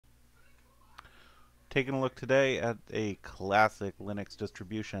taking a look today at a classic Linux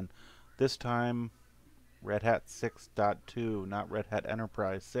distribution. This time, Red Hat 6.2, not Red Hat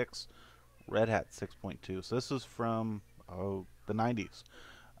Enterprise 6, Red Hat 6.2. So this is from the 90s.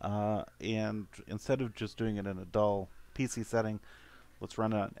 And instead of just doing it in a dull PC setting, let's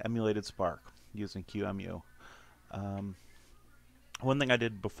run an emulated SPARC using QEMU. Um, One thing I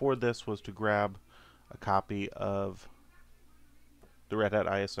did before this was to grab a copy of the Red Hat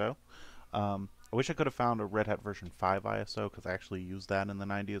ISO. I wish I could have found a Red Hat version 5 ISO because I actually used that in the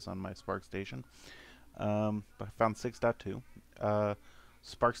 90s on my SPARC station. But I found 6.2,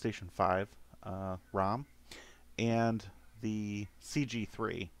 SPARC Station 5 ROM, and the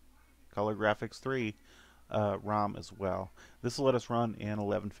CG3, Color Graphics 3 ROM as well. This will let us run in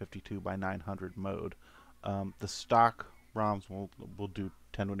 1152 by 900 mode. The stock ROMs will do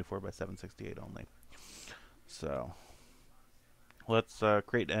 1024 by 768 only. So let's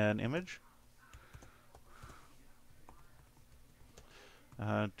create an image.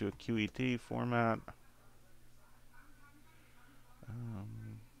 Do a QET format.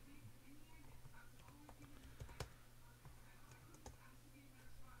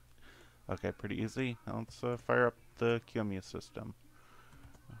 Okay, pretty easy. Now let's fire up the QEMU system.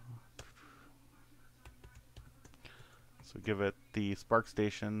 So give it the SPARC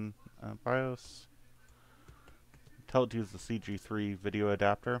Station BIOS. Tell it to use the CG3 video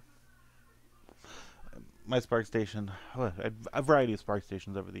adapter. My SPARC Station, a variety of SPARC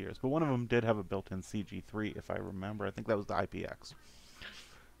stations over the years, but one of them did have a built-in CG3, if I remember. I think that was the IPX.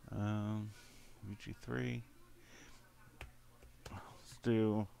 CG3. Let's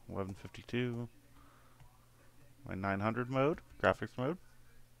do 1152 by 900 mode, graphics mode.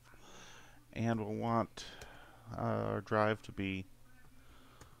 And we'll want our drive to be,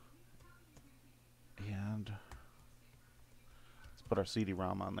 and let's put our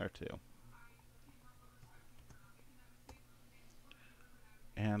CD-ROM on there too.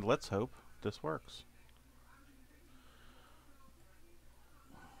 And let's hope this works.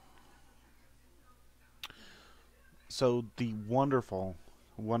 So the wonderful,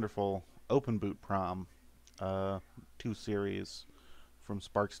 wonderful Open Boot Prom 2 series from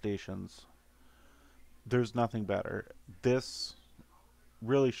SPARC Stations, there's nothing better. This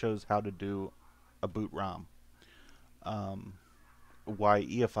really shows how to do a boot ROM. Why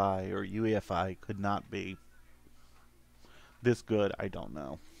EFI or UEFI could not be this good, I don't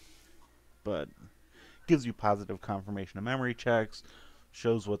know. But gives you positive confirmation of memory checks,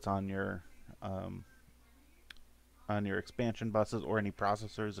 shows what's on your expansion buses or any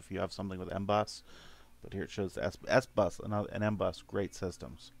processors if you have something with MBus. But here it shows S-Bus and MBus, great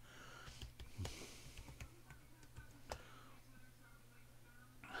systems.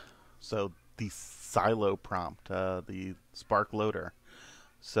 So the silo prompt, the SPARC loader.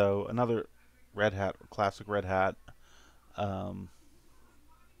 So another Red Hat, classic Red Hat.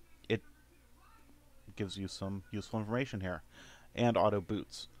 It gives you some useful information here, and auto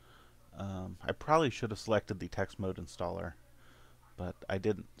boots. I probably should have selected the text mode installer, but I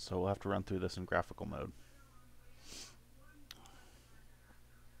didn't, so we'll have to run through this in graphical mode.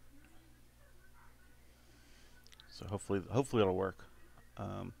 So hopefully it'll work.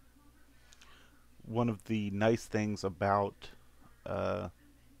 One of the nice things about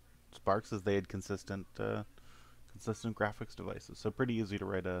SPARCs is they had consistent graphics devices, so pretty easy to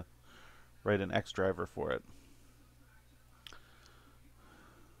write an X driver for it.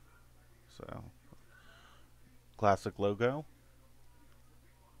 So classic logo.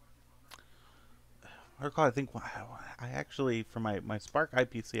 I recall, I think I actually, for my SPARC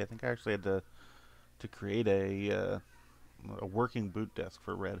IPC, I think I actually had to create a working boot disk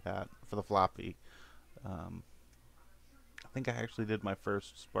for Red Hat for the floppy. I think I actually did my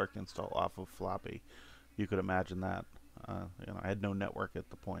first SPARC install off of floppy. You could imagine that. I had no network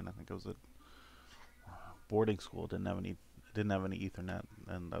at the point. I think I was at boarding school. Didn't have any Ethernet,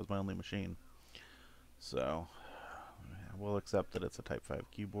 and that was my only machine. So we'll accept that it's a Type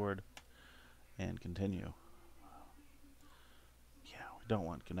 5 keyboard and continue. Yeah, we don't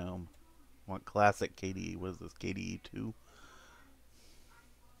want GNOME. We want classic KDE. What is this, KDE 2?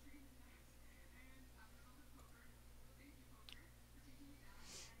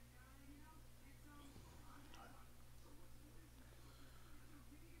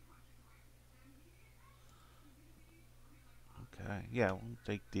 Okay, yeah, we'll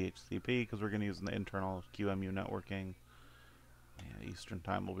take DHCP because we're going to use the internal QEMU networking. Yeah, Eastern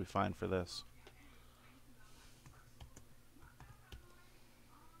time will be fine for this.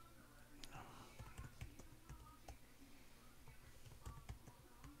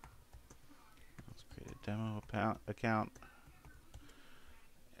 Let's create a demo account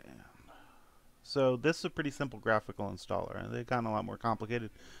and So this is a pretty simple graphical installer, and they've gotten a lot more complicated.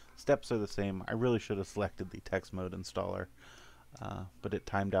 Steps are the same. I really should have selected the text mode installer, but it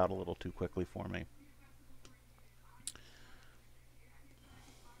timed out a little too quickly for me.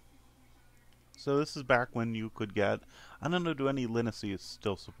 So this is back when you could get, I don't know, do any Linuxes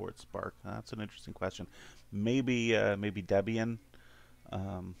still support SPARC? That's an interesting question. Maybe Debian.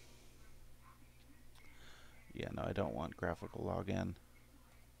 Um, yeah, no, I don't want graphical login.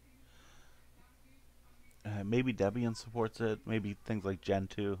 Maybe Debian supports it. Maybe things like Gen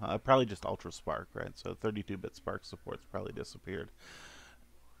 2. Probably just Ultra SPARC, right? So 32-bit SPARC support's probably disappeared.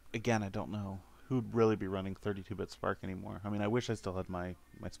 Again, I don't know who'd really be running 32-bit SPARC anymore. I mean, I wish I still had my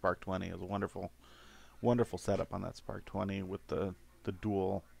SPARC 20. It was a wonderful setup on that SPARC 20 with the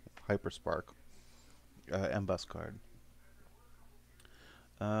dual HyperSPARC M-Bus card.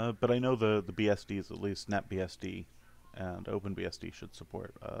 But I know the BSDs, at least NetBSD and OpenBSD, should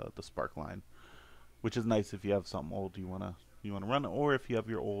support the SPARC line, which is nice if you have something old you wanna run, or if you have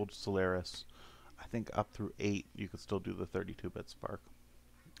your old Solaris. I think up through 8 you could still do the 32-bit SPARC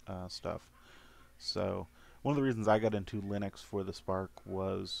stuff. So one of the reasons I got into Linux for the SPARC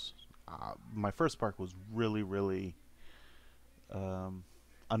was my first SPARC was really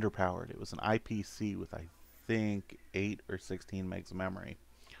underpowered. It was an IPC with, I think, 8 or 16 megs of memory.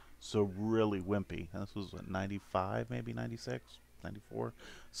 So really wimpy. And this was what, 95, maybe 96, 94,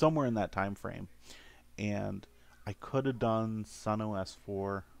 somewhere in that time frame. And I could have done Sun OS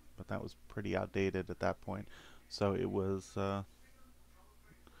 4, but that was pretty outdated at that point. So it was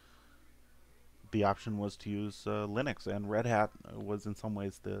the option was to use Linux, and Red Hat was in some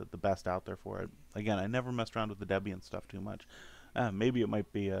ways the best out there for it. Again, I never messed around with the Debian stuff too much. Maybe it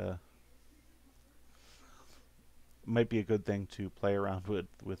might be a good thing to play around with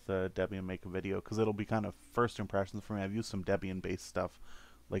Debian and make a video, because it'll be kind of first impressions for me. I've used some Debian based stuff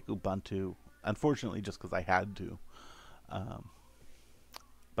like Ubuntu, unfortunately just because I had to,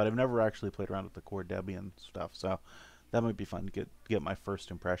 but I've never actually played around with the core Debian stuff, so that might be fun to get my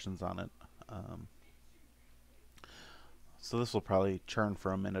first impressions on it. So this will probably churn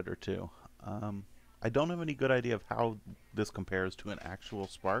for a minute or two. I don't have any good idea of how this compares to an actual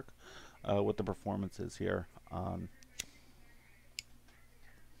SPARC, what the performance is here on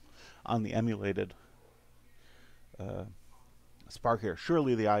the emulated SPARC here.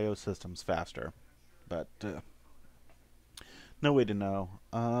 Surely the I/O system's faster, but no way to know.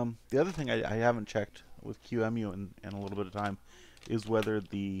 The other thing I haven't checked with QEMU in a little bit of time is whether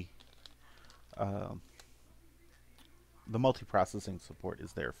the multiprocessing support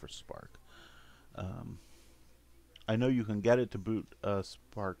is there for SPARC. I know you can get it to boot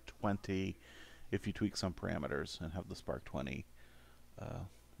SPARC 20 if you tweak some parameters and have the SPARC 20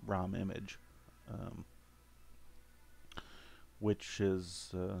 ROM image, which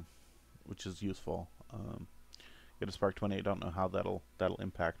is useful. Get a SPARC 20. I don't know how that'll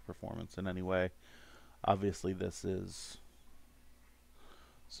impact performance in any way. Obviously, this is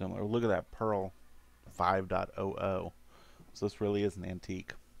similar. Look at that, Perl 5.00. So this really is an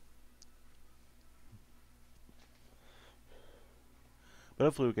antique. But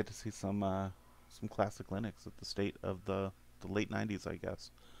hopefully we get to see some classic Linux at the state of the late 90s, I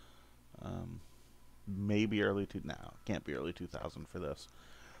guess. Maybe early can't be early 2000 for this.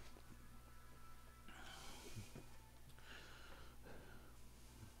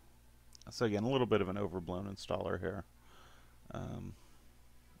 So again, a little bit of an overblown installer here,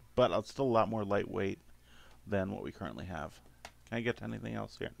 but it's still a lot more lightweight than what we currently have. Can I get to anything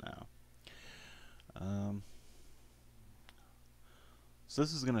else here? No. So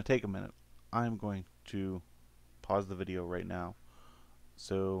this is going to take a minute. I'm going to pause the video right now,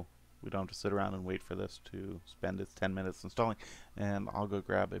 so we don't have to sit around and wait for this to spend its 10 minutes installing, and I'll go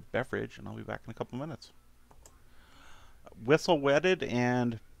grab a beverage and I'll be back in a couple minutes. Whistle wetted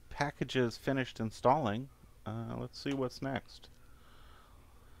and packages finished installing. Let's see what's next.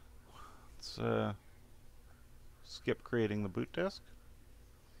 Let's skip creating the boot disk.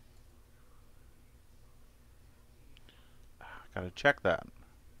 Gotta check that.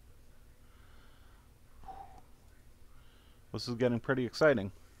 This is getting pretty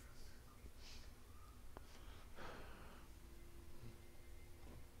exciting.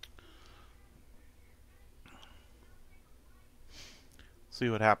 See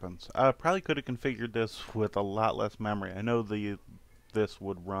what happens. I probably could have configured this with a lot less memory. I know this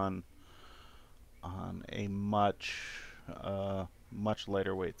would run on a much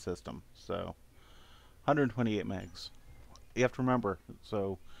lighter weight system. So 128 megs. You have to remember,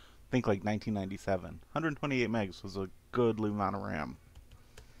 so think like 1997. 128 megs was a goodly amount of RAM.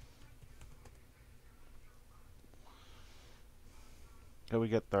 Okay, we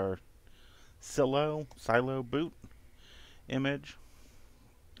get our silo boot image.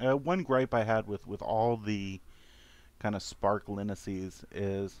 One gripe I had with all the kind of SPARC Linuxes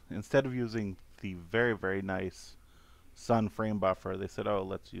is instead of using the very nice Sun frame buffer, they said, oh,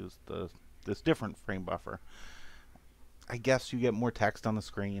 let's use this different frame buffer. I guess you get more text on the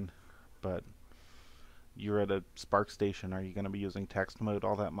screen, but you're at a SPARC station. Are you going to be using text mode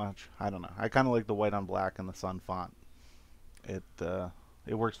all that much? I don't know. I kind of like the white on black and the Sun font. It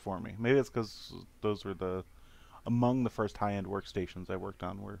works for me. Maybe it's because those were among the first high-end workstations I worked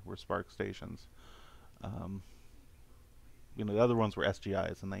on were SPARC stations. Um, the other ones were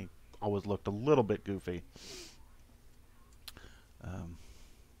SGIs, and they always looked a little bit goofy. Um,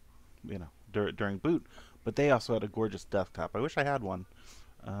 during boot, but they also had a gorgeous desktop. I wish I had one.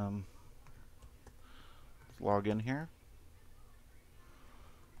 Let's log in here.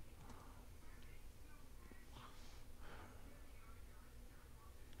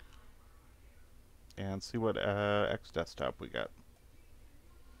 And see what X desktop we got.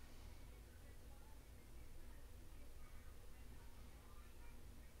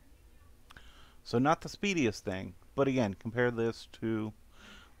 So not the speediest thing, but again, compare this to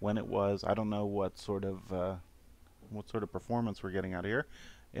when it was. I don't know what sort of performance we're getting out of here,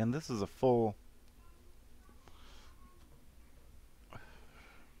 and this is a full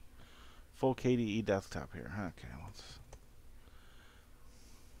KDE desktop here. Okay, let's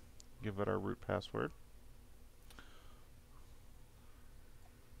give it our root password.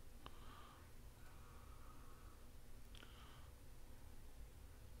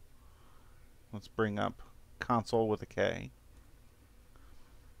 Let's bring up console with a K.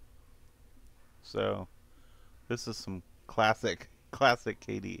 So this is some classic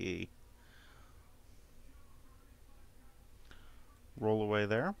KDE. Roll away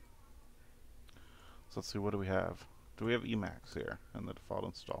there. So let's see, what do we have? Do we have Emacs here in the default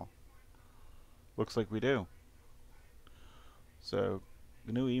install? Looks like we do. So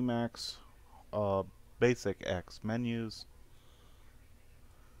the new Emacs basic X menus.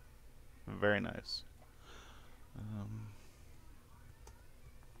 Very nice.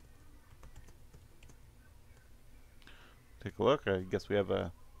 Take a look. I guess we have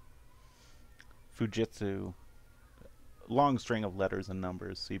a Fujitsu long string of letters and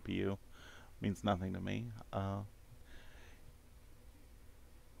numbers. CPU means nothing to me.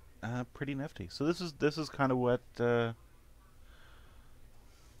 Pretty nifty. So this is kind of what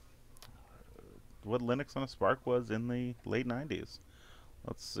Linux on a SPARC was in the late 90s.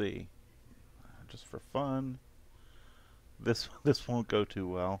 Let's see. Just for fun, this won't go too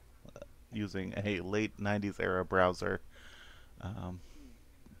well using a late 90s era browser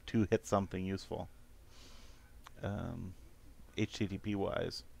to hit something useful HTTP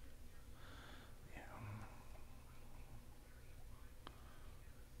wise. Yeah.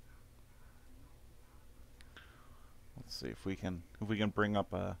 Let's see if we can bring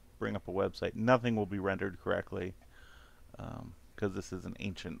up a website. Nothing will be rendered correctly because this is an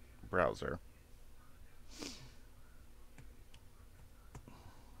ancient browser.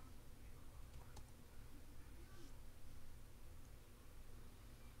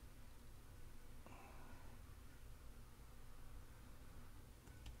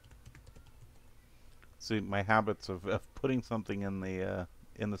 See, my habits of putting something in the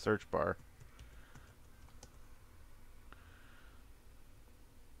search bar.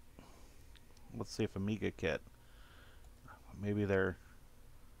 Let's see if Amiga Kit. Maybe they're.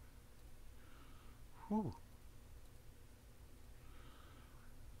 Whew.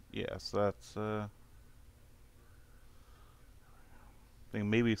 Yes, that's. I think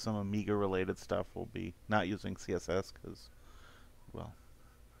maybe some Amiga related stuff will be not using CSS because, well,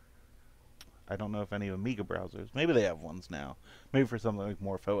 I don't know if any Amiga browsers. Maybe they have ones now. Maybe for something like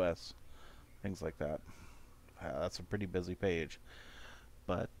MorphOS, things like that. That's a pretty busy page,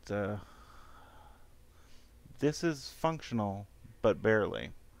 but this is functional, but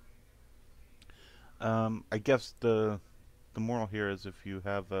barely. I guess the moral here is if you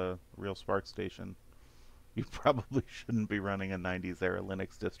have a real SPARC station, you probably shouldn't be running a 90s era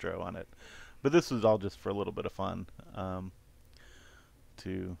Linux distro on it. But this is all just for a little bit of fun,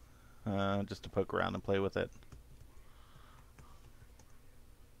 just to poke around and play with it.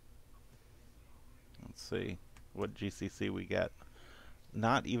 Let's see what GCC we get.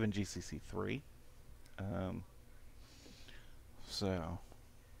 Not even GCC 3. So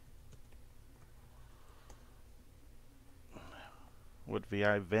what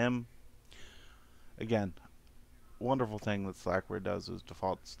VI Vim? Again, wonderful thing that Slackware does is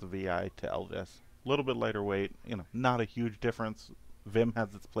defaults the VI to Elvis. A little bit lighter weight, not a huge difference. Vim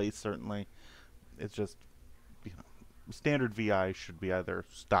has its place certainly. It's just, standard VI should be either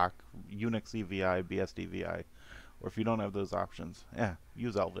stock Unix EVI, BSD VI, or if you don't have those options,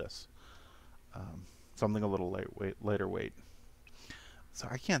 use Elvis. Something a little later weight. So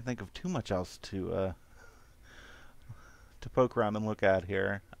I can't think of too much else to poke around and look at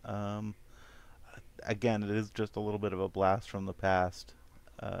here. Again, it is just a little bit of a blast from the past.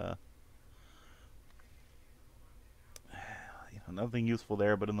 Nothing useful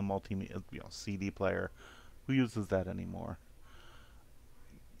there, but in the multimedia, CD player, who uses that anymore?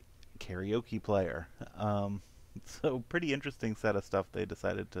 Karaoke player. So pretty interesting set of stuff they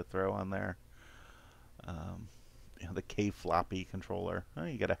decided to throw on there. The K floppy controller. Oh,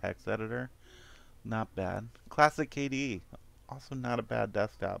 you get a hex editor. Not bad. Classic KDE. Also not a bad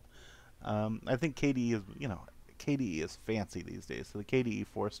desktop. I think KDE is, KDE is fancy these days. So the KDE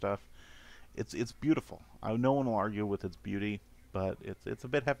 4 stuff, it's beautiful. No one will argue with its beauty, but it's a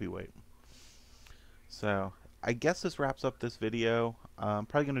bit heavyweight. So I guess this wraps up this video. I'm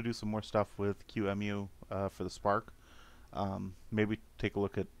probably going to do some more stuff with QEMU for the SPARC. Maybe take a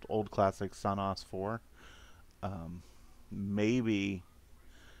look at old classic Sonos 4. Maybe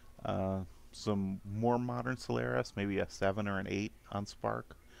some more modern Solaris, maybe a 7 or an 8 on SPARC.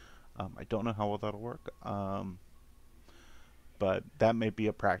 I don't know how well that'll work, but that may be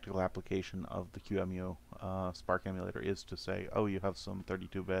a practical application of the QEMU SPARC emulator, is to say, oh, you have some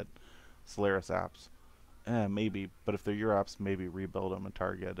 32-bit Solaris apps. Maybe, but if they're your apps, maybe rebuild them in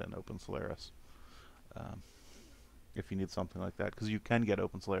Target and Open Solaris. If you need something like that, because you can get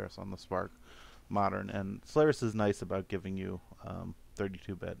Open Solaris on the SPARC Modern, and Solaris is nice about giving you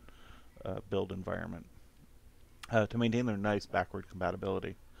 32-bit build environment to maintain their nice backward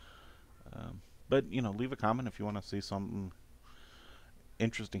compatibility. But leave a comment if you want to see something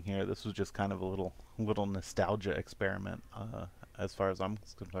interesting here. This was just kind of a little nostalgia experiment as far as I'm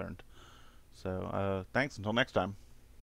concerned. So thanks. Until next time.